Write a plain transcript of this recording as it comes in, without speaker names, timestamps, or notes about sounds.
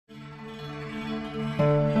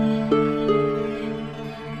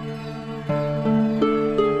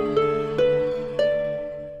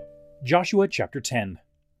Joshua chapter 10.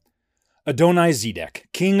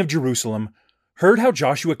 Adoni-Zedek, king of Jerusalem, heard how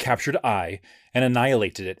Joshua captured Ai and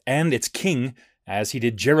annihilated it and its king, as he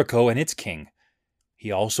did Jericho and its king.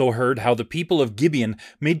 He also heard how the people of Gibeon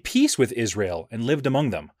made peace with Israel and lived among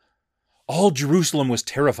them. All Jerusalem was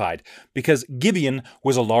terrified, because Gibeon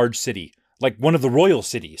was a large city, like one of the royal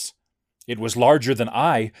cities. It was larger than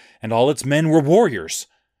Ai, and all its men were warriors.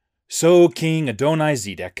 So King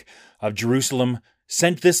Adoni-Zedek of Jerusalem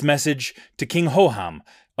sent this message to King Hoham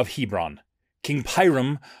of Hebron, King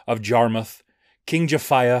Piram of Jarmuth, King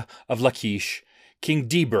Japhiah of Lachish, King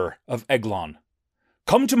Deber of Eglon.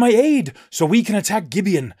 "Come to my aid, so we can attack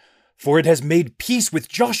Gibeon, for it has made peace with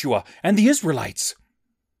Joshua and the Israelites."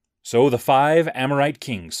 So the 5 Amorite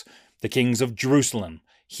kings, the kings of Jerusalem,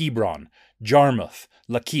 Hebron, Jarmuth,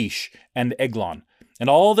 Lachish, and Eglon, and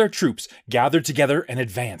all their troops gathered together and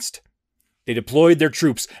advanced. They deployed their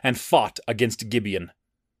troops and fought against Gibeon.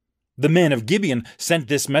 The men of Gibeon sent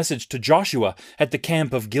this message to Joshua at the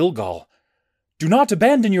camp of Gilgal: "Do not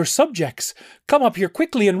abandon your subjects. Come up here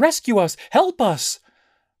quickly and rescue us. Help us.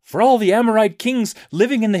 For all the Amorite kings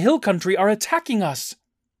living in the hill country are attacking us."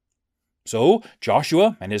 So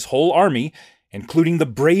Joshua and his whole army, including the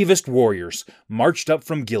bravest warriors, marched up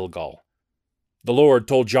from Gilgal. The Lord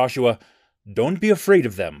told Joshua, "Don't be afraid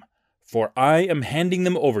of them, for I am handing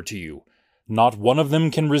them over to you. Not one of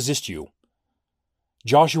them can resist you."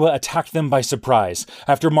 Joshua attacked them by surprise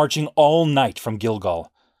after marching all night from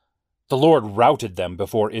Gilgal. The Lord routed them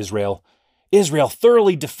before Israel. Israel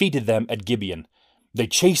thoroughly defeated them at Gibeon. They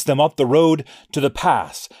chased them up the road to the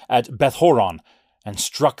pass at Beth-horon and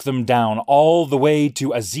struck them down all the way to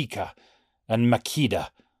Azekah and Makkedah.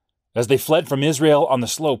 As they fled from Israel on the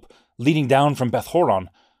slope leading down from Beth-horon,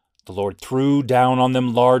 the Lord threw down on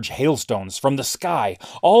them large hailstones from the sky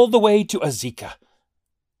all the way to Azekah.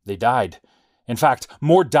 They died. In fact,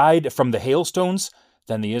 more died from the hailstones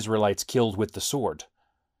than the Israelites killed with the sword.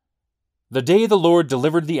 The day the Lord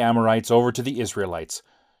delivered the Amorites over to the Israelites,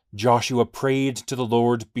 Joshua prayed to the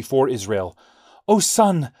Lord before Israel, "O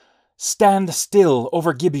sun, stand still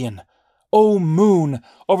over Gibeon. O moon,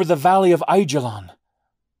 over the valley of Aijalon."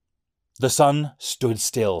 The sun stood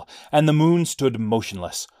still, and the moon stood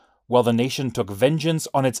motionless, while the nation took vengeance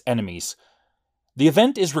on its enemies. The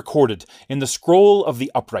event is recorded in the scroll of the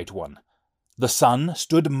Upright One. The sun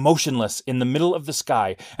stood motionless in the middle of the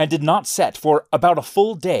sky and did not set for about a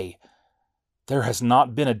full day. There has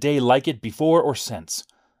not been a day like it before or since.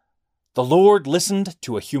 The Lord listened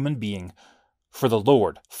to a human being, for the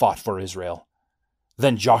Lord fought for Israel.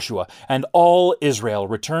 Then Joshua and all Israel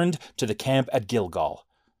returned to the camp at Gilgal.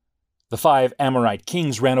 The 5 Amorite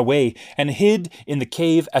kings ran away and hid in the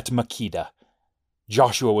cave at Makkedah.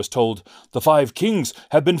 Joshua was told, "The 5 kings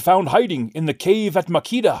have been found hiding in the cave at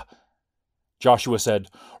Makkedah." Joshua said,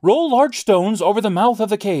 "Roll large stones over the mouth of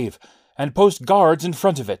the cave and post guards in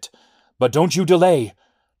front of it. But don't you delay.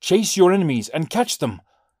 Chase your enemies and catch them.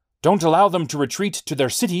 Don't allow them to retreat to their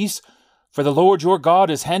cities, for the Lord your God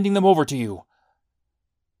is handing them over to you."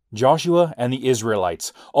 Joshua and the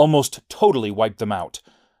Israelites almost totally wiped them out,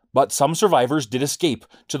 but some survivors did escape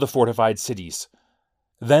to the fortified cities.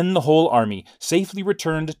 Then the whole army safely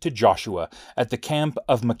returned to Joshua at the camp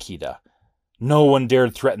of Makkedah. No one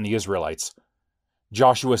dared threaten the Israelites.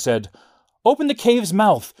 Joshua said, "Open the cave's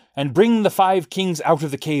mouth and bring the 5 kings out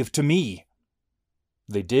of the cave to me."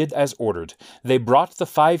 They did as ordered. They brought the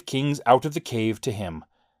 5 kings out of the cave to him,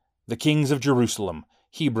 the kings of Jerusalem,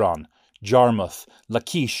 Hebron, Jarmuth,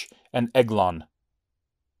 Lachish, and Eglon.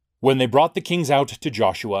 When they brought the kings out to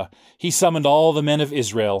Joshua, he summoned all the men of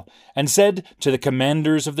Israel and said to the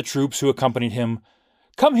commanders of the troops who accompanied him,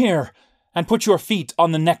 "Come here and put your feet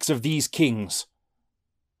on the necks of these kings."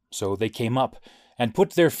 So they came up and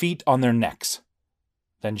put their feet on their necks.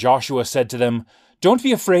 Then Joshua said to them, "Don't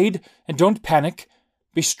be afraid and don't panic.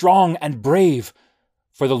 Be strong and brave,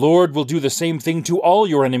 for the Lord will do the same thing to all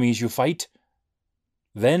your enemies you fight."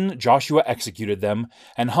 Then Joshua executed them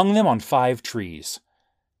and hung them on 5 trees.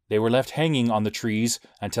 They were left hanging on the trees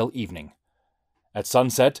until evening. At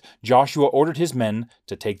sunset, Joshua ordered his men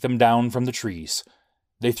to take them down from the trees.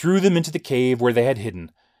 They threw them into the cave where they had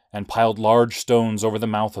hidden, and piled large stones over the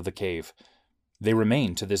mouth of the cave. They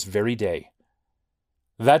remain to this very day.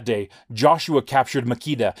 That day, Joshua captured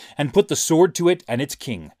Makkedah and put the sword to it and its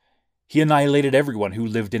king. He annihilated everyone who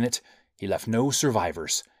lived in it. He left no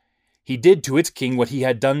survivors. He did to its king what he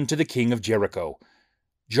had done to the king of Jericho.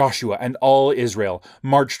 Joshua and all Israel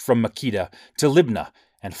marched from Makkedah to Libnah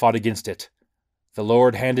and fought against it. The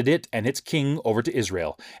Lord handed it and its king over to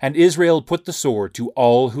Israel, and Israel put the sword to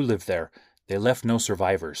all who lived there. They left no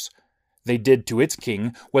survivors. They did to its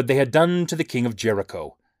king what they had done to the king of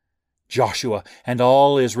Jericho. Joshua and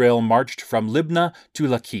all Israel marched from Libnah to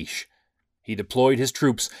Lachish. He deployed his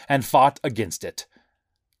troops and fought against it.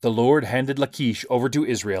 The Lord handed Lachish over to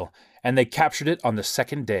Israel, and they captured it on the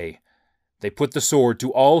second day. They put the sword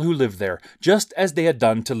to all who lived there, just as they had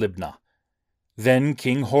done to Libnah. Then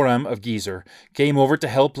King Horam of Gezer came over to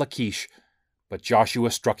help Lachish, but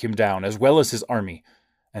Joshua struck him down, as well as his army,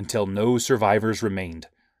 until no survivors remained.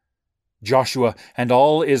 Joshua and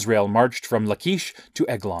all Israel marched from Lachish to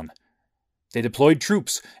Eglon. They deployed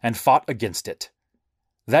troops and fought against it.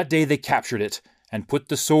 That day they captured it and put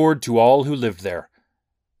the sword to all who lived there.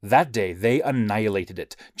 That day they annihilated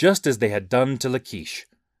it, just as they had done to Lachish.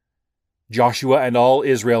 Joshua and all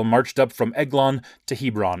Israel marched up from Eglon to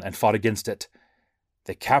Hebron and fought against it.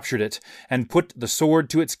 They captured it and put the sword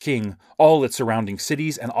to its king, all its surrounding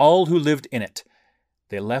cities, and all who lived in it.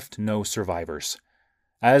 They left no survivors.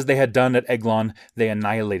 As they had done at Eglon, they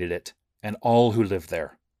annihilated it, and all who lived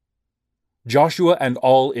there. Joshua and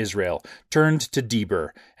all Israel turned to Debir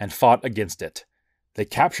and fought against it. They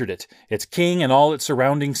captured it, its king and all its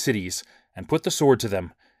surrounding cities, and put the sword to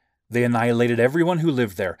them. They annihilated everyone who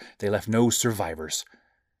lived there. They left no survivors.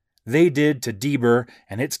 They did to Debir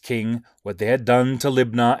and its king what they had done to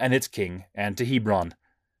Libnah and its king, and to Hebron.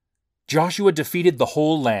 Joshua defeated the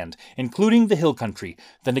whole land, including the hill country,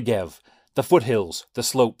 the Negev, the foothills, the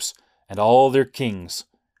slopes, and all their kings.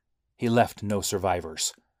 He left no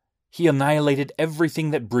survivors. He annihilated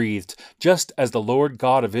everything that breathed, just as the Lord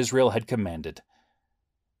God of Israel had commanded.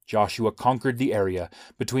 Joshua conquered the area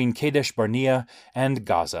between Kadesh Barnea and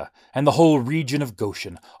Gaza, and the whole region of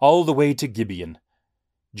Goshen, all the way to Gibeon.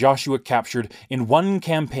 Joshua captured in one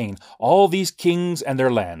campaign all these kings and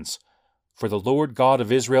their lands, for the Lord God of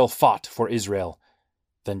Israel fought for Israel.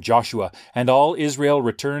 Then Joshua and all Israel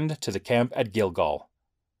returned to the camp at Gilgal.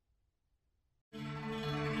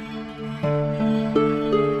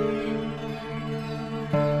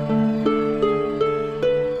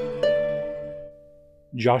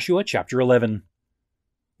 Joshua chapter 11.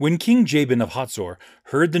 When King Jabin of Hatzor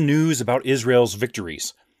heard the news about Israel's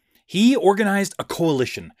victories, he organized a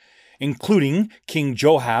coalition, including King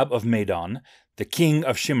Joab of Madon, the king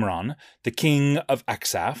of Shimron, the king of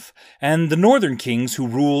Aksaph, and the northern kings who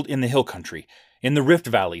ruled in the hill country, in the Rift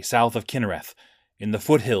Valley south of Kinnereth, in the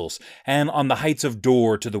foothills, and on the heights of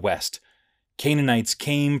Dor to the west. Canaanites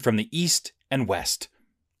came from the east and west.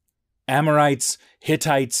 Amorites,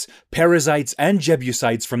 Hittites, Perizzites, and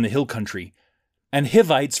Jebusites from the hill country, and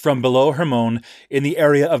Hivites from below Hermon in the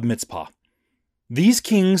area of Mitzpah. These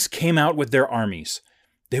kings came out with their armies.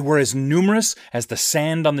 They were as numerous as the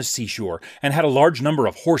sand on the seashore, and had a large number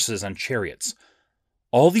of horses and chariots.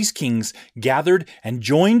 All these kings gathered and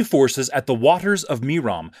joined forces at the waters of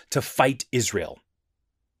Merom to fight Israel.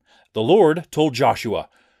 The Lord told Joshua,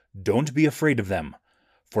 "Don't be afraid of them,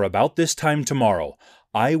 for about this time tomorrow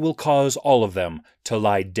I will cause all of them to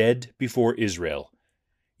lie dead before Israel.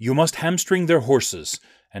 You must hamstring their horses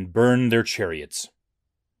and burn their chariots."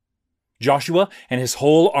 Joshua and his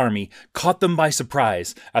whole army caught them by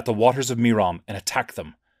surprise at the waters of Merom and attacked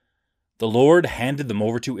them. The Lord handed them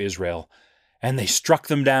over to Israel, and they struck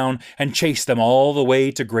them down and chased them all the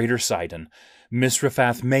way to Greater Sidon,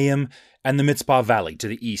 Misrephath Maim, and the Mitzpah Valley to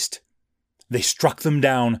the east. They struck them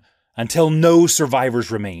down until no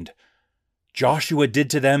survivors remained. Joshua did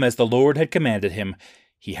to them as the Lord had commanded him.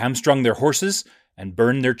 He hamstrung their horses and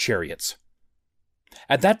burned their chariots.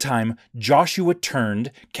 At that time, Joshua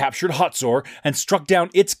turned, captured Hatzor, and struck down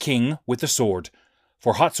its king with the sword.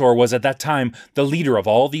 For Hatzor was at that time the leader of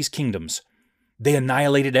all these kingdoms. They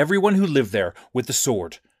annihilated everyone who lived there with the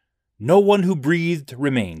sword. No one who breathed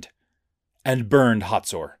remained, and burned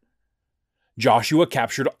Hatzor. Joshua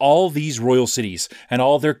captured all these royal cities and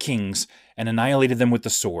all their kings, and annihilated them with the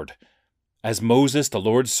sword, as Moses, the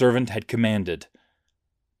Lord's servant, had commanded.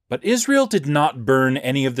 But Israel did not burn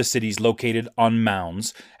any of the cities located on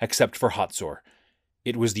mounds, except for Hatzor.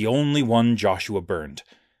 It was the only one Joshua burned.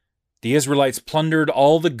 The Israelites plundered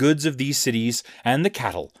all the goods of these cities and the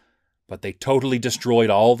cattle, but they totally destroyed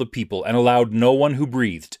all the people and allowed no one who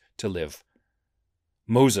breathed to live.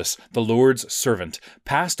 Moses, the Lord's servant,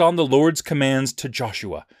 passed on the Lord's commands to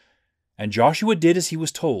Joshua, and Joshua did as he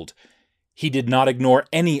was told. He did not ignore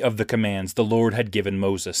any of the commands the Lord had given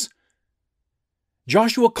Moses.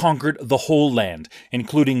 Joshua conquered the whole land,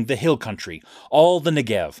 including the hill country, all the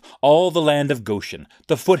Negev, all the land of Goshen,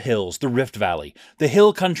 the foothills, the Rift Valley, the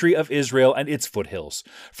hill country of Israel and its foothills,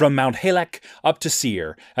 from Mount Halak up to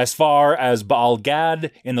Seir, as far as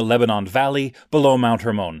Baal-Gad in the Lebanon Valley, below Mount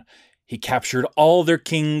Hermon. He captured all their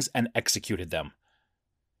kings and executed them.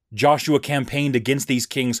 Joshua campaigned against these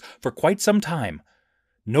kings for quite some time.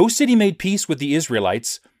 No city made peace with the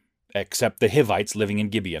Israelites, except the Hivites living in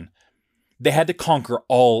Gibeon. They had to conquer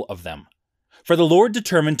all of them. For the Lord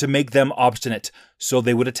determined to make them obstinate, so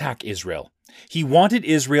they would attack Israel. He wanted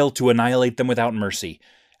Israel to annihilate them without mercy,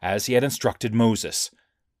 as he had instructed Moses.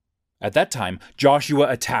 At that time, Joshua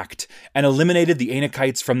attacked and eliminated the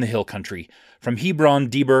Anakites from the hill country, from Hebron,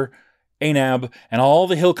 Debir, Anab, and all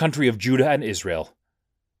the hill country of Judah and Israel.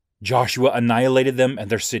 Joshua annihilated them and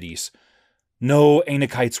their cities. No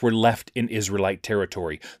Anakites were left in Israelite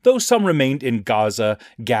territory, though some remained in Gaza,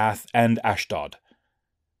 Gath, and Ashdod.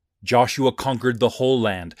 Joshua conquered the whole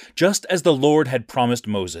land, just as the Lord had promised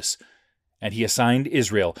Moses, and he assigned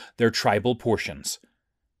Israel their tribal portions.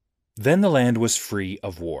 Then the land was free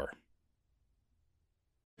of war.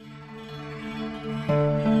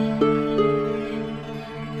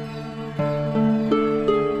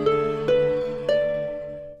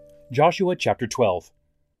 Joshua chapter 12.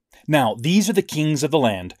 Now these are the kings of the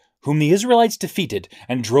land, whom the Israelites defeated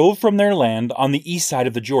and drove from their land on the east side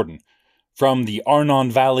of the Jordan, from the Arnon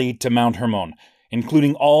Valley to Mount Hermon,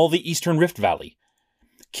 including all the eastern Rift Valley.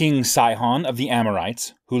 King Sihon of the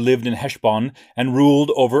Amorites, who lived in Heshbon and ruled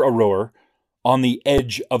over Aroer, on the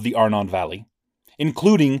edge of the Arnon Valley,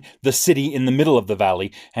 including the city in the middle of the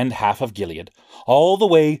valley and half of Gilead, all the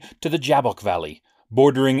way to the Jabbok Valley,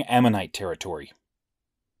 bordering Ammonite territory.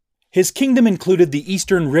 His kingdom included the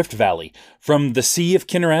eastern Rift Valley, from the Sea of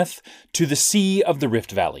Kinnereth to the Sea of the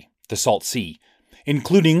Rift Valley, the Salt Sea,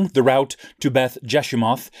 including the route to Beth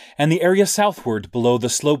Jeshimoth and the area southward below the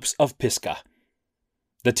slopes of Pisgah.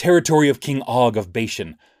 The territory of King Og of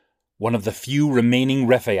Bashan, one of the few remaining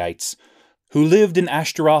Rephaites, who lived in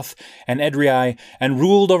Ashtaroth and Edrei and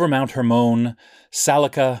ruled over Mount Hermon,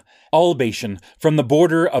 Salakah, all Bashan, from the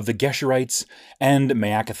border of the Geshurites and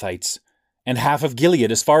Maacathites, and half of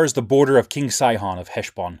Gilead as far as the border of King Sihon of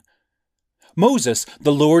Heshbon. Moses,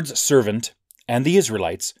 the Lord's servant, and the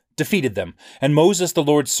Israelites defeated them, and Moses, the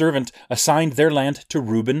Lord's servant, assigned their land to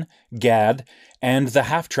Reuben, Gad, and the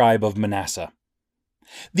half-tribe of Manasseh.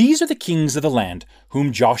 These are the kings of the land,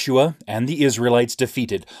 whom Joshua and the Israelites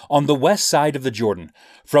defeated on the west side of the Jordan,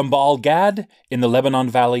 from Baal-Gad in the Lebanon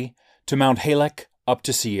Valley to Mount Halek up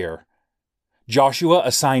to Seir. Joshua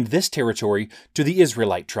assigned this territory to the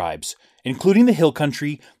Israelite tribes, including the hill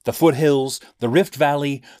country, the foothills, the Rift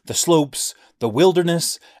Valley, the slopes, the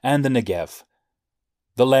wilderness, and the Negev.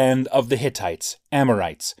 The land of the Hittites,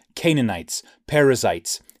 Amorites, Canaanites,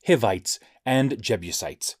 Perizzites, Hivites, and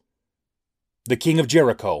Jebusites. The king of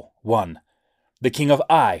Jericho, 1. The king of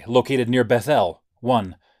Ai, located near Bethel,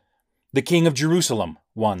 1. The king of Jerusalem,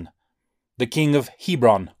 1. The king of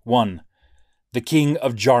Hebron, 1. The king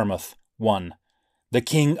of Jarmuth, 1. The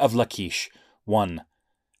king of Lachish, 1.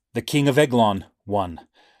 The king of Eglon, 1.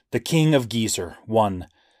 The king of Gezer, 1.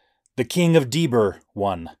 The king of Debir,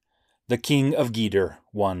 1. The king of Geder,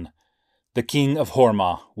 1. The king of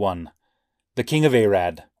Hormah, 1. The king of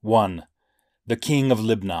Arad, 1. The king of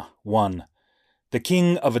Libnah, 1. The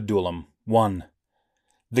king of Adullam, 1.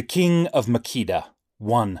 The king of Makkedah,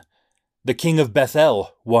 1. The king of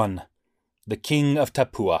Bethel, 1. The king of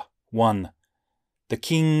Tappuah, 1. The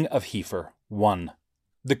king of Hepher, 1.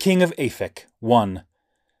 The king of Aphek, 1.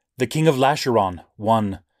 The king of Lasharon,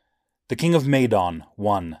 1. The king of Madon,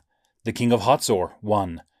 1. The king of Hatzor,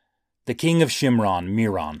 1. The king of Shimron,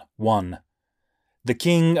 Miron, 1. The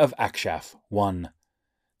king of Akshaph, 1.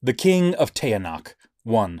 The king of Taanach,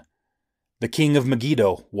 1. The king of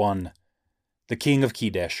Megiddo, 1. The king of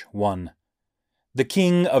Kedesh, 1. The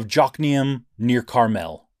king of Jokneam, near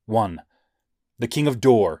Carmel, 1. The king of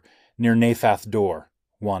Dor, near Naphath Dor,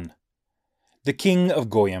 1. The king of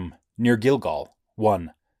Goyim, near Gilgal,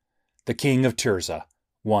 1. The king of Tirzah,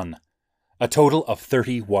 1. A total of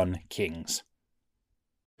 31 kings.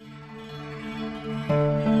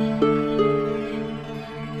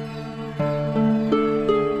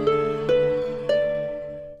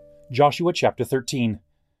 Joshua chapter 13.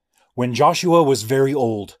 When Joshua was very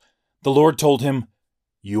old, the Lord told him,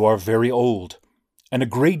 "You are very old, and a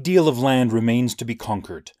great deal of land remains to be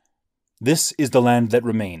conquered. This is the land that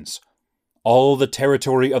remains, all the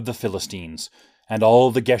territory of the Philistines, and all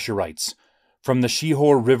the Geshurites, from the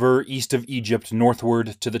Shihor River east of Egypt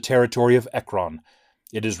northward to the territory of Ekron.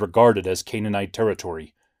 It is regarded as Canaanite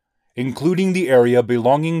territory, including the area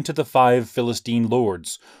belonging to the 5 Philistine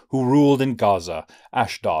lords who ruled in Gaza,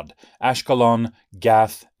 Ashdod, Ashkelon,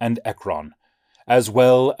 Gath, and Ekron, as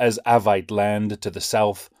well as Avite land to the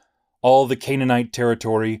south, all the Canaanite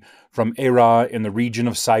territory from Arah in the region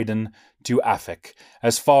of Sidon to Aphek,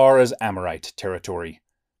 as far as Amorite territory,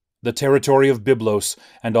 the territory of Byblos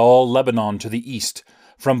and all Lebanon to the east,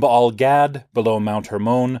 from Baal-Gad below Mount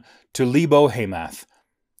Hermon to Lebo Hamath,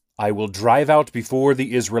 I will drive out before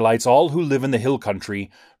the Israelites all who live in the hill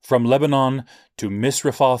country, from Lebanon to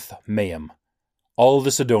Misrephoth Maim, all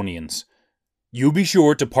the Sidonians. You be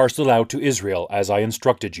sure to parcel out to Israel as I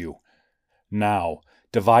instructed you. Now,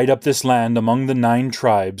 divide up this land among the 9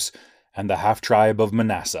 tribes and the half-tribe of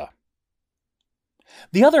Manasseh."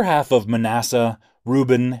 The other half of Manasseh,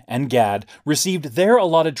 Reuben, and Gad received their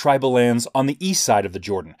allotted tribal lands on the east side of the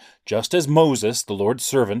Jordan, just as Moses, the Lord's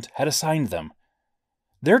servant, had assigned them.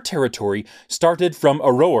 Their territory started from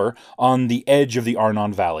Aroer on the edge of the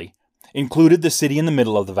Arnon Valley, included the city in the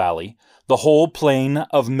middle of the valley, the whole plain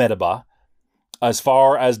of Medeba, as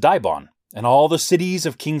far as Dibon, and all the cities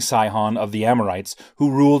of King Sihon of the Amorites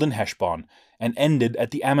who ruled in Heshbon, and ended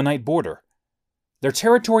at the Ammonite border. Their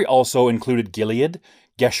territory also included Gilead,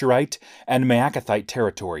 Geshurite, and Maacathite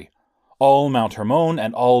territory, all Mount Hermon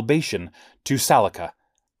and all Bashan, to Salakah,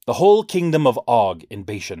 the whole kingdom of Og in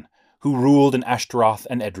Bashan, who ruled in Ashtaroth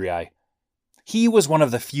and Edrei. He was one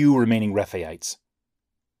of the few remaining Rephaites.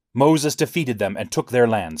 Moses defeated them and took their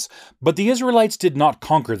lands, but the Israelites did not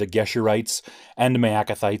conquer the Geshurites and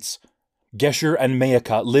Maacathites. Geshur and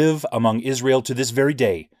Maacah live among Israel to this very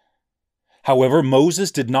day. However,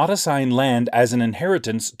 Moses did not assign land as an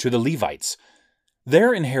inheritance to the Levites.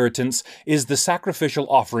 Their inheritance is the sacrificial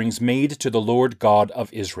offerings made to the Lord God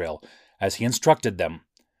of Israel, as he instructed them.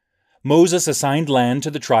 Moses assigned land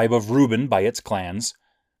to the tribe of Reuben by its clans.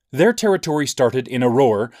 Their territory started in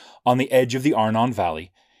Aroer on the edge of the Arnon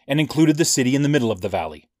Valley, and included the city in the middle of the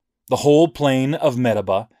valley, the whole plain of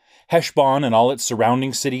Medeba, Heshbon and all its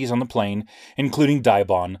surrounding cities on the plain, including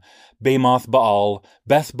Dibon, Bamoth Baal,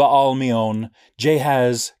 Beth Baal Meon,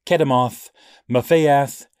 Jahaz, Kedemoth,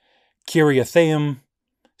 Maphaath, Kiriathaim,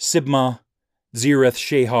 Sibmah, Zereth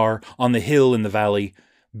Shahar on the hill in the valley,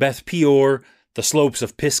 Beth Peor, the slopes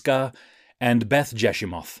of Pisgah, and Beth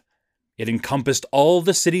Jeshimoth. It encompassed all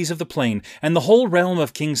the cities of the plain and the whole realm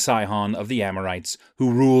of King Sihon of the Amorites,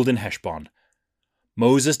 who ruled in Heshbon.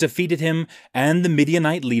 Moses defeated him and the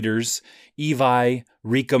Midianite leaders, Evi,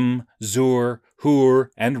 Rechem, Zur,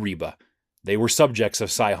 Hur, and Reba. They were subjects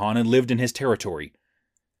of Sihon and lived in his territory.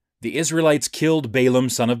 The Israelites killed Balaam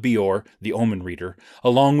son of Beor, the omen reader,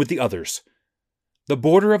 along with the others. The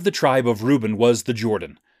border of the tribe of Reuben was the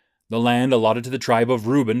Jordan. The land allotted to the tribe of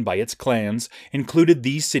Reuben by its clans included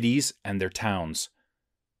these cities and their towns.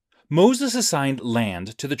 Moses assigned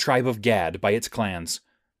land to the tribe of Gad by its clans.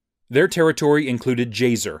 Their territory included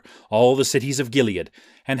Jazer, all the cities of Gilead,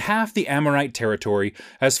 and half the Amorite territory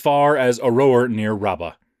as far as Aroer near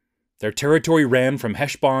Rabbah. Their territory ran from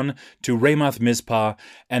Heshbon to Ramoth Mizpah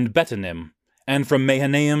and Betanim, and from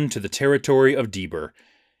Mahanaim to the territory of Debir.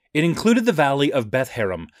 It included the valley of Beth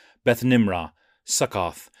Haram, Beth Nimrah,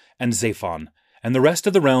 Succoth, and Zaphon, and the rest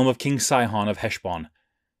of the realm of King Sihon of Heshbon,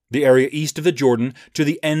 the area east of the Jordan to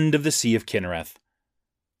the end of the Sea of Kinnereth.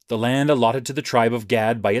 The land allotted to the tribe of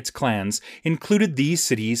Gad by its clans included these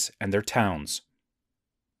cities and their towns.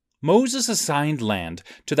 Moses assigned land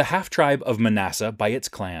to the half-tribe of Manasseh by its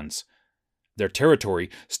clans. Their territory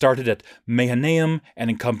started at Mahanaim and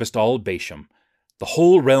encompassed all Bashan, the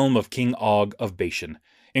whole realm of King Og of Bashan,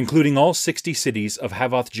 including all 60 cities of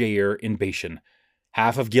Havoth-Jair in Bashan,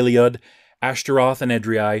 half of Gilead, Ashtaroth and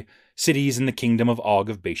Edrei, cities in the kingdom of Og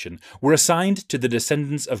of Bashan, were assigned to the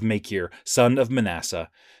descendants of Machir, son of Manasseh,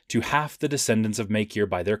 to half the descendants of Machir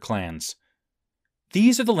by their clans.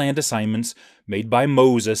 These are the land assignments made by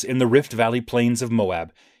Moses in the Rift Valley plains of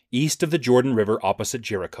Moab, east of the Jordan River opposite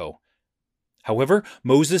Jericho. However,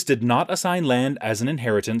 Moses did not assign land as an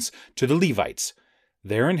inheritance to the Levites.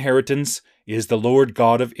 Their inheritance is the Lord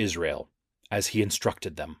God of Israel, as he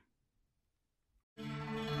instructed them.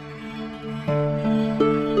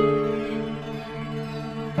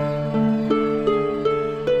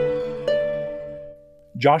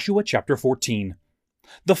 Joshua chapter 14.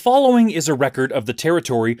 The following is a record of the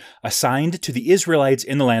territory assigned to the Israelites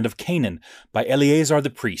in the land of Canaan by Eleazar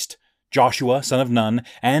the priest, Joshua son of Nun,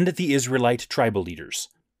 and the Israelite tribal leaders.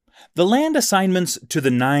 The land assignments to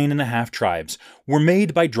the 9.5 tribes were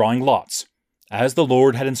made by drawing lots, as the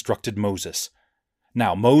Lord had instructed Moses.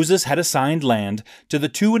 Now Moses had assigned land to the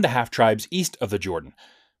 2.5 tribes east of the Jordan,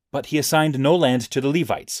 but he assigned no land to the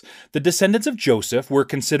Levites. The descendants of Joseph were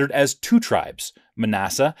considered as 2 tribes,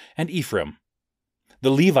 Manasseh and Ephraim. The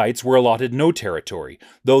Levites were allotted no territory,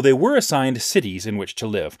 though they were assigned cities in which to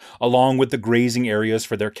live, along with the grazing areas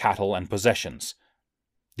for their cattle and possessions.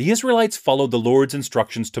 The Israelites followed the Lord's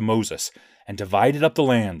instructions to Moses and divided up the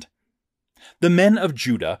land. The men of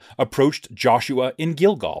Judah approached Joshua in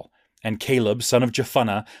Gilgal, and Caleb son of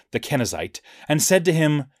Jephunneh the Kenizzite, and said to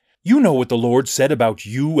him, "You know what the Lord said about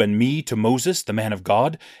you and me to Moses, the man of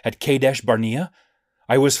God, at Kadesh Barnea.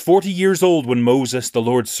 I was 40 years old when Moses, the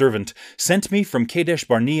Lord's servant, sent me from Kadesh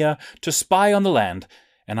Barnea to spy on the land,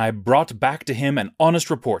 and I brought back to him an honest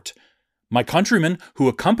report. My countrymen who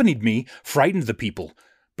accompanied me frightened the people,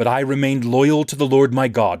 but I remained loyal to the Lord my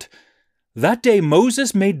God. That day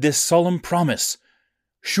Moses made this solemn promise: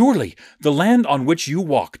 Surely the land on which you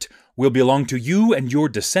walked will belong to you and your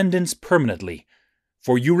descendants permanently,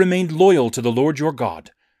 for you remained loyal to the Lord your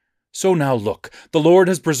God. So now look, the Lord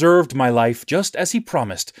has preserved my life just as he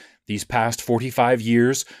promised these past 45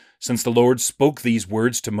 years since the Lord spoke these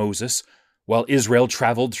words to Moses while Israel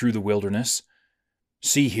traveled through the wilderness.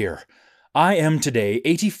 See here, I am today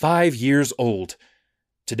 85 years old.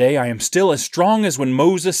 Today I am still as strong as when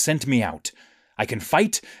Moses sent me out. I can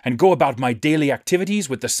fight and go about my daily activities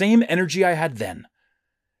with the same energy I had then.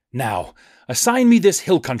 Now, assign me this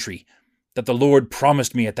hill country that the Lord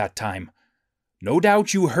promised me at that time. No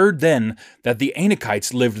doubt you heard then that the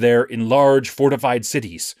Anakites lived there in large fortified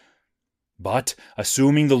cities. But,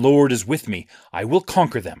 assuming the Lord is with me, I will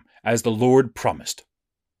conquer them, as the Lord promised.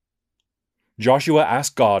 Joshua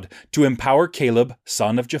asked God to empower Caleb,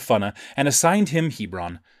 son of Jephunneh, and assigned him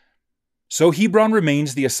Hebron. So Hebron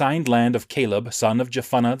remains the assigned land of Caleb, son of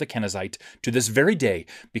Jephunneh the Kenizzite, to this very day,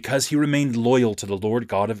 because he remained loyal to the Lord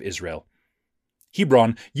God of Israel.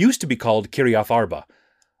 Hebron used to be called Kiriath Arba.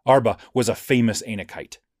 Arba was a famous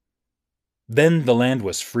Anakite. Then the land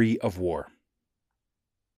was free of war.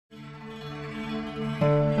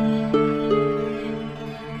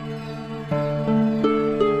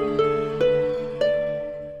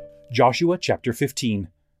 Joshua chapter 15.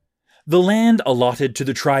 The land allotted to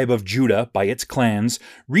the tribe of Judah by its clans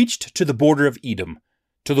reached to the border of Edom,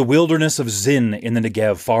 to the wilderness of Zin in the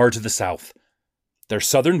Negev far to the south. Their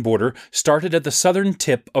southern border started at the southern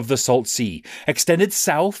tip of the Salt Sea, extended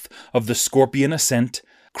south of the Scorpion Ascent,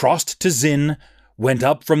 crossed to Zin, went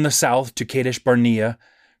up from the south to Kadesh Barnea,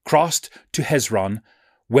 crossed to Hezron,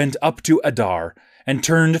 went up to Adar, and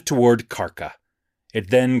turned toward Karka. It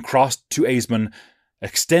then crossed to Asmon,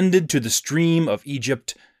 extended to the stream of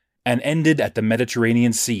Egypt, and ended at the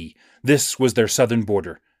Mediterranean Sea. This was their southern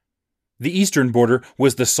border. The eastern border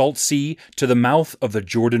was the Salt Sea to the mouth of the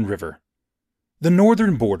Jordan River. The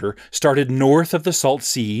northern border started north of the Salt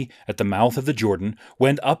Sea at the mouth of the Jordan,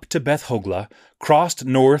 went up to Beth Hoglah, crossed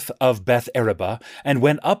north of Beth Araba, and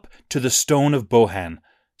went up to the stone of Bohan,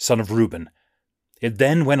 son of Reuben. It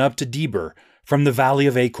then went up to Debir, from the valley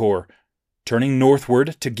of Achor, turning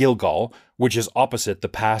northward to Gilgal, which is opposite the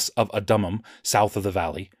pass of Adummim, south of the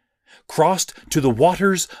valley, crossed to the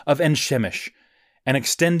waters of En-Shemesh, and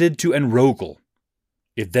extended to En-Rogel.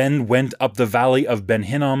 It then went up the valley of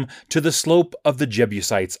Ben-Hinnom to the slope of the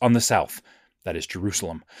Jebusites on the south, that is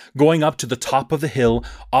Jerusalem, going up to the top of the hill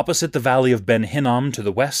opposite the valley of Ben-Hinnom to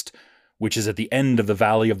the west, which is at the end of the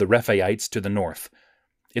valley of the Rephaites to the north.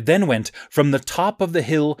 It then went from the top of the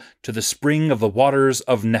hill to the spring of the waters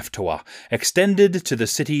of Nephtoah, extended to the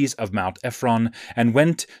cities of Mount Ephron, and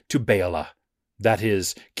went to Baalah, that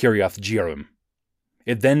is Kiriath Jearim.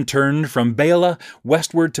 It then turned from Baalah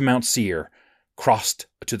westward to Mount Seir, crossed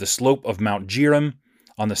to the slope of Mount Jearim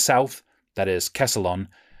on the south, that is Kesalon,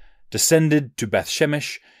 descended to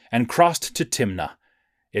Beth-Shemesh, and crossed to Timnah.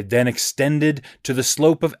 It then extended to the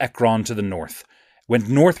slope of Ekron to the north, went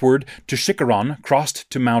northward to Shikkeron, crossed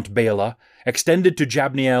to Mount Baalah, extended to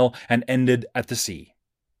Jabneel, and ended at the sea.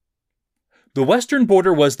 The western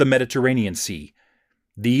border was the Mediterranean Sea.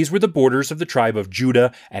 These were the borders of the tribe of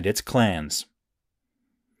Judah and its clans.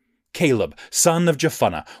 Caleb, son of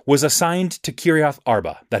Jephunneh, was assigned to Kiriath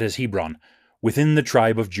Arba, that is Hebron, within the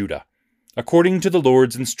tribe of Judah, according to the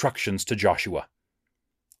Lord's instructions to Joshua.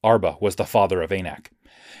 Arba was the father of Anak.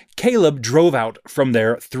 Caleb drove out from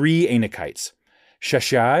there 3 Anakites,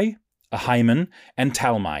 Sheshai, Ahiman, and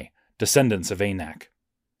Talmai, descendants of Anak.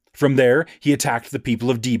 From there he attacked the people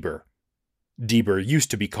of Debir. Debir used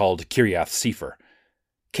to be called Kiriath Sepher.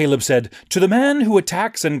 Caleb said, "To the man who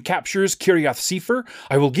attacks and captures Kiriath Sepher,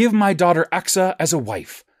 I will give my daughter Aksah as a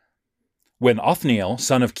wife." When Othniel,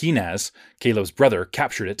 son of Kenaz, Caleb's brother,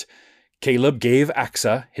 captured it, Caleb gave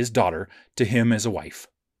Aksah, his daughter, to him as a wife.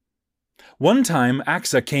 One time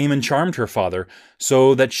Aksah came and charmed her father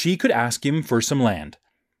so that she could ask him for some land.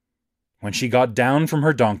 When she got down from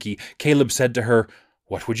her donkey, Caleb said to her,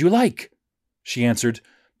 "What would you like?" She answered,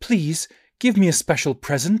 "Please give me a special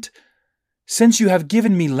present. Since you have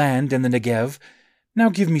given me land in the Negev, now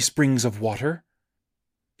give me springs of water."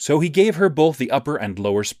 So he gave her both the upper and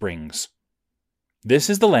lower springs. This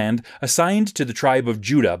is the land assigned to the tribe of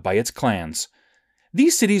Judah by its clans.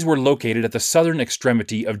 These cities were located at the southern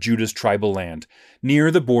extremity of Judah's tribal land,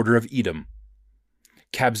 near the border of Edom.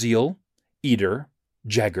 Kabzeel, Eder,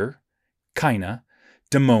 Jegar, Kainah,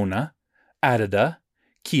 Dimona, Adada,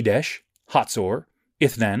 Kedesh, Hatzor,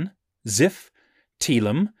 Ithnan, Ziph,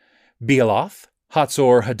 Telam, Bealoth,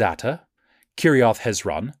 Hatzor Hadattah, Kirioth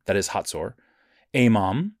Hezron, that is Hatzor,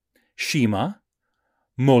 Amam, Shema,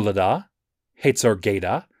 Moladah, Hatzor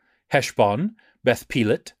Geda, Heshbon, Beth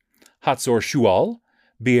Pelet, Hatzor Shual,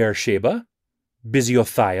 Beersheba,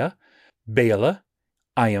 Biziothia, Baalah,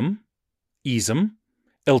 Ayam, Ezem,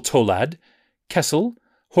 Eltolad, Kessel,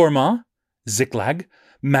 Hormah, Ziklag,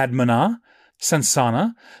 Madmanah,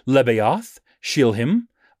 Sansana, Lebaoth, Shilhim,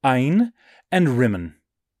 Ain, and Rimmon,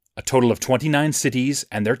 a total of 29 cities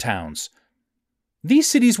and their towns. These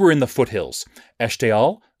cities were in the foothills: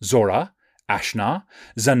 Eshtaol, Zorah, Ashna,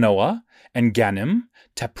 Zanoah, En-Ganim,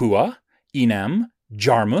 Tappuah, Enam,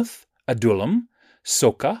 Jarmuth, Adullam,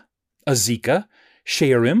 Soka, Azekah,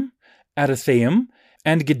 Shearim, Adathaim,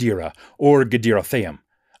 and Gedera, or Gederothaim,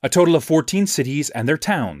 a total of 14 cities and their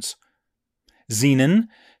towns. Zenan,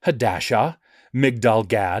 Hadashah,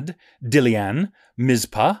 Migdal-Gad, Dilian,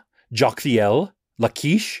 Mizpah, Joktheel,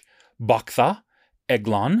 Lachish, Boktha,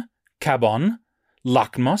 Eglon, Kabon,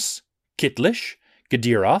 Lachmas, Kitlish,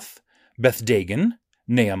 Gederoth, Beth-Dagon,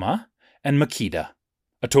 Naamah, and Makkedah,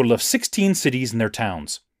 a total of 16 cities and their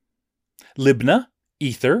towns. Libnah,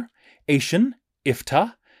 Ether, Ashan,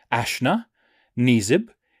 Iftah, Ashna, Nezib,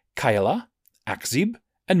 Keilah, Akzib,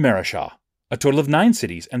 and Mareshah, a total of 9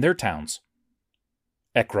 cities and their towns.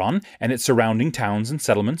 Ekron and its surrounding towns and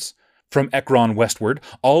settlements. From Ekron westward,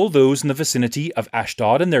 all those in the vicinity of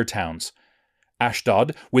Ashdod and their towns.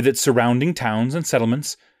 Ashdod with its surrounding towns and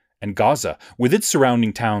settlements, and Gaza with its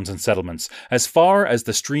surrounding towns and settlements, as far as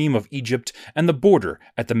the stream of Egypt and the border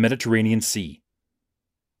at the Mediterranean Sea.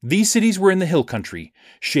 These cities were in the hill country: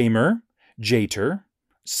 Shemer, Jatir,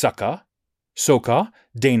 Sukkah, Soka,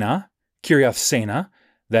 Dana, Kiriath Sena,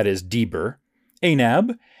 that is Deber,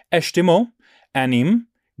 Anab, Eshtemo, Anim,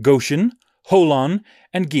 Goshen, Holon,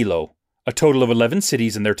 and Gilo, a total of 11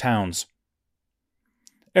 cities and their towns.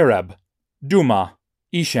 Arab, Duma,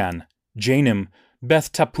 Ishan, Janim,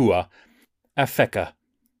 Beth Tappuah, Aphekah,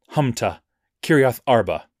 Humta, Kiriath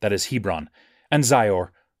Arba, that is Hebron, and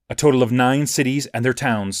Zior, a total of 9 cities and their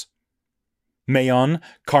towns. Maon,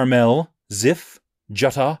 Carmel, Ziph,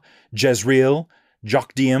 Juttah, Jezreel,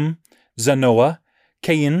 Jokdeam, Zanoah,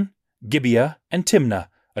 Cain, Gibeah, and Timnah,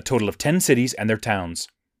 a total of 10 cities and their towns.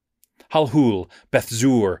 Halhul,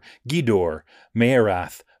 Beth-zur, Gedor,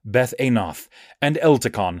 Meerath, Beth-Anoth, and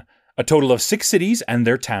Eltekon, a total of 6 cities and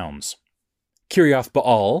their towns. Kiriath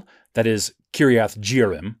Baal, that is Kiriath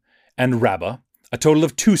Jearim, and Rabbah, a total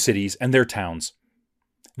of 2 cities and their towns.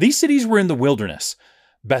 These cities were in the wilderness: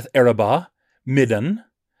 Beth Arabah, Middon,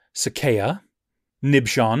 Sakea,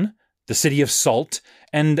 Nibshan, the city of Salt,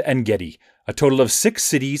 and En-Gedi, a total of 6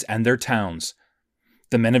 cities and their towns.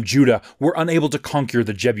 The men of Judah were unable to conquer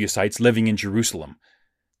the Jebusites living in Jerusalem.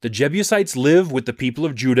 The Jebusites live with the people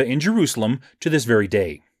of Judah in Jerusalem to this very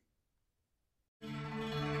day.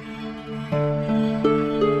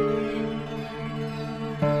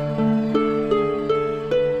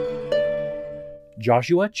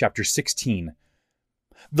 Joshua chapter 16.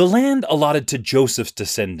 The land allotted to Joseph's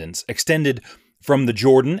descendants extended from the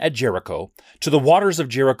Jordan at Jericho to the waters of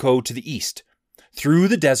Jericho to the east, through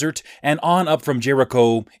the desert and on up from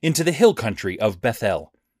Jericho into the hill country of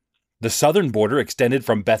Bethel. The southern border extended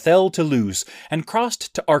from Bethel to Luz and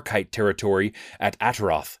crossed to Archite territory at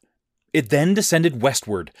Ataroth. It then descended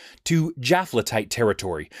westward to Japhletite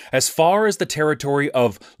territory as far as the territory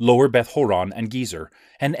of Lower Beth-horon and Gezer,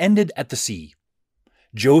 and ended at the sea.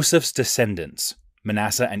 Joseph's descendants,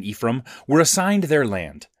 Manasseh and Ephraim, were assigned their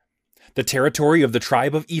land. The territory of the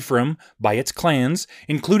tribe of Ephraim, by its clans,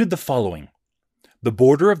 included the following. The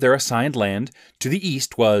border of their assigned land to the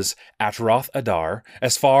east was Ataroth Adar,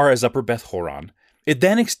 as far as Upper Beth-horon. It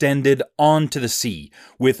then extended on to the sea,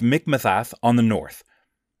 with Mikmethath on the north.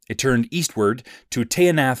 It turned eastward to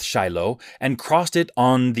Taanath Shiloh, and crossed it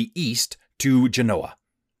on the east to Genoa.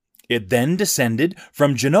 It then descended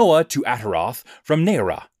from Genoa to Ataroth from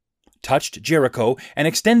Nearah, touched Jericho, and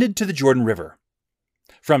extended to the Jordan River.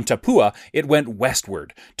 From Tappuah it went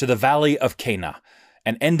westward to the valley of Cana,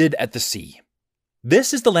 and ended at the sea.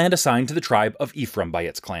 This is the land assigned to the tribe of Ephraim by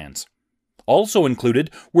its clans. Also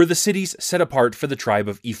included were the cities set apart for the tribe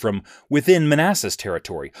of Ephraim within Manasseh's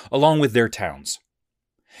territory, along with their towns.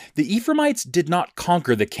 The Ephraimites did not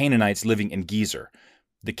conquer the Canaanites living in Gezer.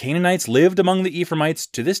 The Canaanites lived among the Ephraimites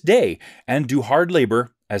to this day and do hard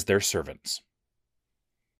labor as their servants.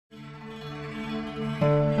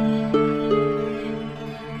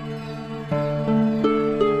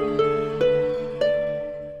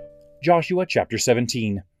 Joshua chapter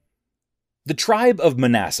 17. The tribe of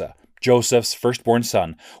Manasseh Joseph's firstborn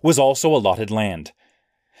son, was also allotted land.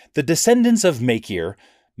 The descendants of Machir,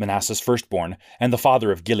 Manasseh's firstborn, and the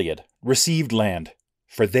father of Gilead, received land,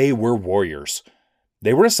 for they were warriors.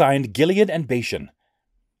 They were assigned Gilead and Bashan.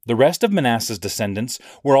 The rest of Manasseh's descendants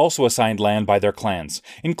were also assigned land by their clans,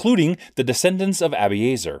 including the descendants of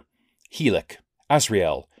Abiezer, Helek,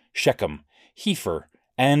 Asriel, Shechem, Hepher,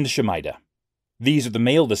 and Shemida. These are the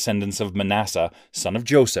male descendants of Manasseh, son of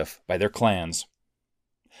Joseph, by their clans.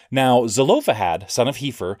 Now Zelophehad, son of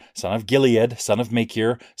Hepher, son of Gilead, son of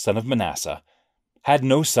Machir, son of Manasseh, had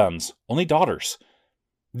no sons, only daughters.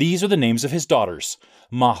 These are the names of his daughters: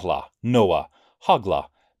 Mahlah, Noah, Hoglah,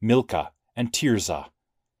 Milcah, and Tirzah.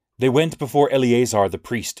 They went before Eleazar the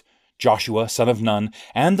priest, Joshua son of Nun,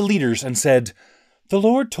 and the leaders, and said, "The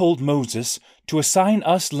Lord told Moses to assign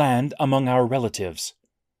us land among our relatives."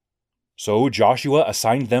 So Joshua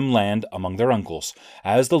assigned them land among their uncles,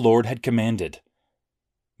 as the Lord had commanded.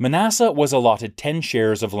 Manasseh was allotted 10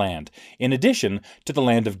 shares of land, in addition to the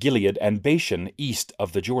land of Gilead and Bashan east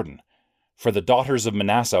of the Jordan, for the daughters of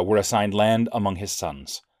Manasseh were assigned land among his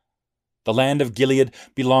sons. The land of Gilead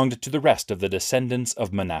belonged to the rest of the descendants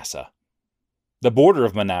of Manasseh. The border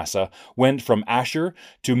of Manasseh went from Asher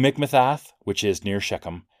to Michmethath, which is near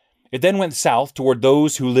Shechem. It then went south toward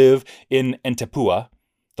those who live in Tappuah.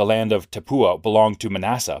 The land of Tappuah belonged to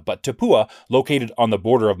Manasseh, but Tappuah, located on the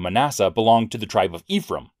border of Manasseh, belonged to the tribe of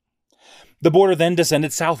Ephraim. The border then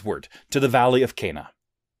descended southward to the valley of Cana.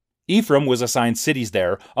 Ephraim was assigned cities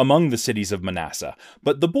there among the cities of Manasseh,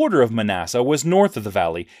 but the border of Manasseh was north of the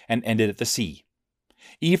valley and ended at the sea.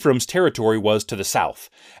 Ephraim's territory was to the south,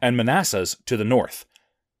 and Manasseh's to the north.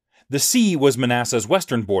 The sea was Manasseh's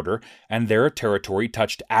western border, and their territory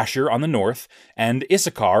touched Asher on the north and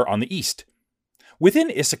Issachar on the east.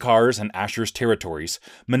 Within Issachar's and Asher's territories,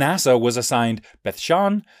 Manasseh was assigned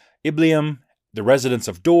Bethshan, Ibleam, the residents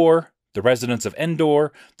of Dor, the residents of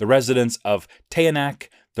Endor, the residents of Taanach,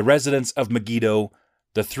 the residents of Megiddo,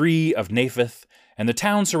 the 3 of Naphath, and the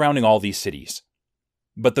towns surrounding all these cities.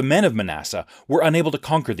 But the men of Manasseh were unable to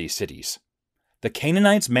conquer these cities. The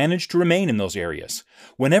Canaanites managed to remain in those areas.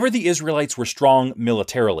 Whenever the Israelites were strong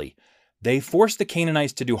militarily, they forced the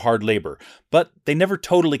Canaanites to do hard labor, but they never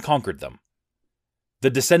totally conquered them. The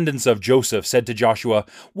descendants of Joseph said to Joshua,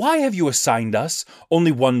 "Why have you assigned us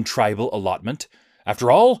only one tribal allotment? After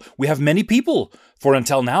all, we have many people, for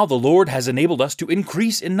until now the Lord has enabled us to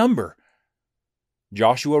increase in number."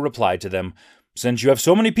 Joshua replied to them, "Since you have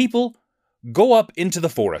so many people, go up into the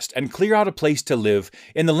forest and clear out a place to live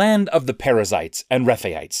in the land of the Perizzites and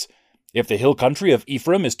Rephaites, if the hill country of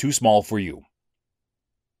Ephraim is too small for you."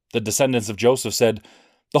 The descendants of Joseph said,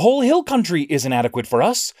 "The whole hill country is inadequate for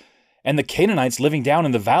us, and the Canaanites living down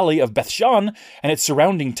in the valley of Bethshan and its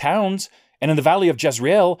surrounding towns, and in the valley of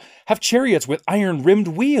Jezreel, have chariots with iron-rimmed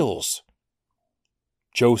wheels."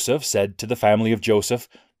 Joseph said to the family of Joseph,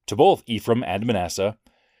 to both Ephraim and Manasseh,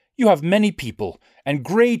 "You have many people and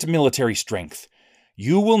great military strength.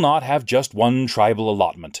 You will not have just one tribal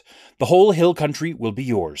allotment. The whole hill country will be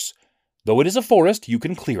yours. Though it is a forest, you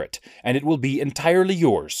can clear it, and it will be entirely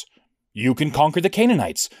yours. You can conquer the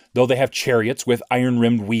Canaanites, though they have chariots with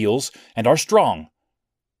iron-rimmed wheels and are strong."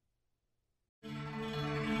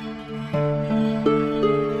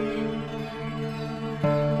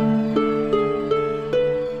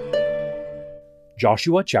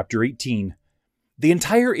 Joshua chapter 18. The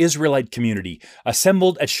entire Israelite community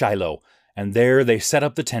assembled at Shiloh, and there they set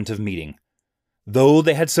up the tent of meeting. Though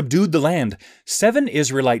they had subdued the land, 7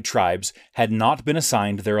 Israelite tribes had not been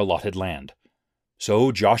assigned their allotted land.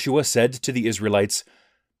 So Joshua said to the Israelites,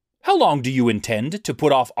 "How long do you intend to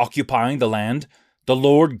put off occupying the land the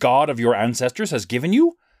Lord God of your ancestors has given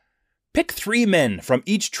you? Pick 3 men from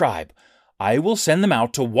each tribe. I will send them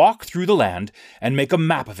out to walk through the land and make a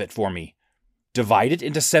map of it for me. Divide it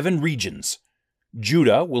into 7 regions.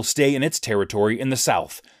 Judah will stay in its territory in the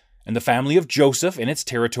south, and the family of Joseph in its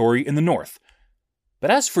territory in the north.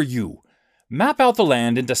 But as for you, map out the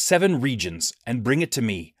land into 7 regions and bring it to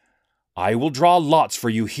me. I will draw lots for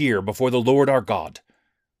you here before the Lord our God.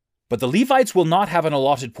 But the Levites will not have an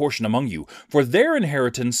allotted portion among you, for their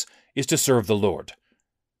inheritance is to serve the Lord.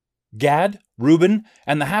 Gad, Reuben,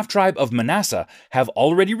 and the half-tribe of Manasseh have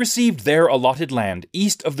already received their allotted land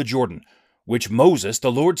east of the Jordan, which Moses,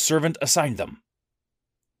 the Lord's servant, assigned them."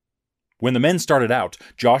 When the men started out,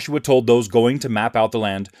 Joshua told those going to map out the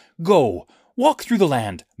land, "Go, walk through the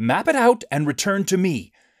land, map it out, and return to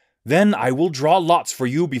me. Then I will draw lots for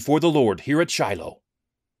you before the Lord here at Shiloh."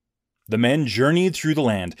 The men journeyed through the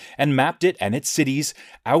land and mapped it and its cities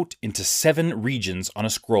out into 7 regions on a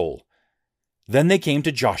scroll. Then they came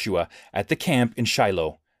to Joshua at the camp in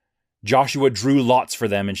Shiloh. Joshua drew lots for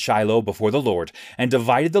them in Shiloh before the Lord, and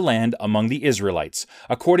divided the land among the Israelites,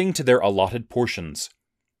 according to their allotted portions.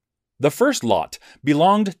 The first lot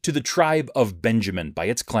belonged to the tribe of Benjamin by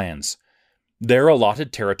its clans. Their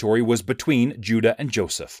allotted territory was between Judah and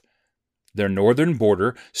Joseph. Their northern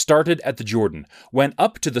border started at the Jordan, went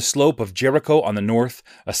up to the slope of Jericho on the north,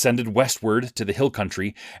 ascended westward to the hill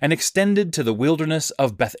country, and extended to the wilderness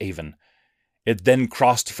of Beth-aven. It then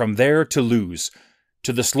crossed from there to Luz,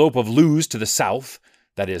 to the slope of Luz to the south,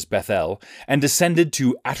 that is Bethel, and descended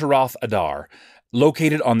to Ataroth Adar,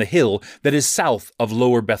 located on the hill that is south of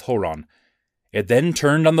lower Beth-horon. It then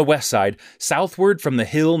turned on the west side, southward from the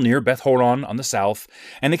hill near Beth-horon on the south,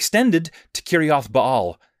 and extended to Kirioth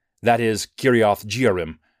Baal, that is Kirioth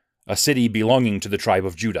Jearim, a city belonging to the tribe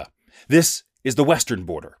of Judah. This is the western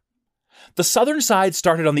border. The southern side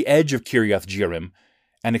started on the edge of Kirioth Jearim,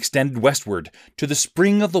 and extended westward to the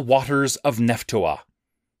spring of the waters of Nephtoah.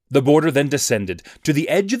 The border then descended to the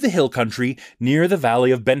edge of the hill country near the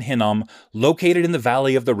valley of Ben Hinnom, located in the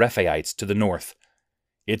valley of the Rephaites to the north.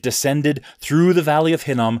 It descended through the valley of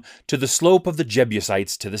Hinnom to the slope of the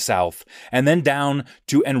Jebusites to the south, and then down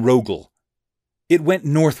to En-rogel. It went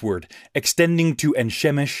northward, extending to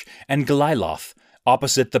En-shemesh and Geliloth,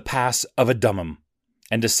 opposite the pass of Adummim,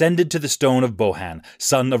 and descended to the stone of Bohan,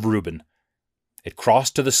 son of Reuben. It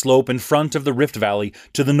crossed to the slope in front of the Rift Valley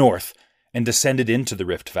to the north, and descended into the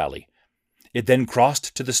Rift Valley. It then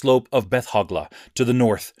crossed to the slope of Beth-hoglah to the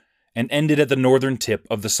north, and ended at the northern tip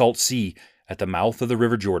of the Salt Sea at the mouth of the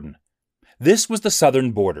river Jordan. This was the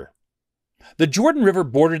southern border. The Jordan River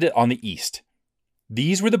bordered it on the east.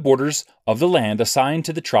 These were the borders of the land assigned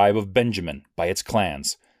to the tribe of Benjamin by its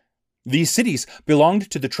clans. These cities belonged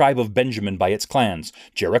to the tribe of Benjamin by its clans: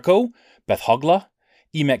 Jericho, Beth-hoglah,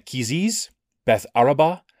 Emek-keziz,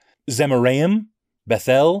 Beth-arabah, Zemaraim,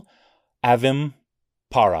 Bethel, Avim,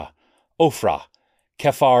 Para, Ophrah,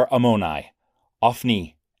 Kephar Ammoni,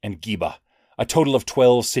 Ophni, and Geba, a total of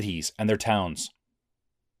 12 cities and their towns.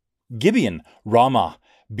 Gibeon, Ramah,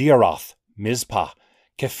 Beeroth, Mizpah,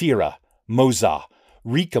 Kephirah, Mozah,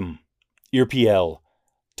 Rechem, Irpeel,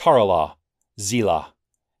 Taralah, Zelah,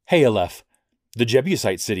 Haeleph, the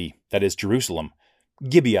Jebusite city, that is Jerusalem,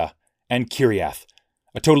 Gibeah, and Kiriath,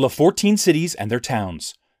 a total of 14 cities and their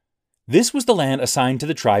towns. This was the land assigned to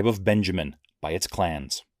the tribe of Benjamin by its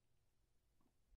clans.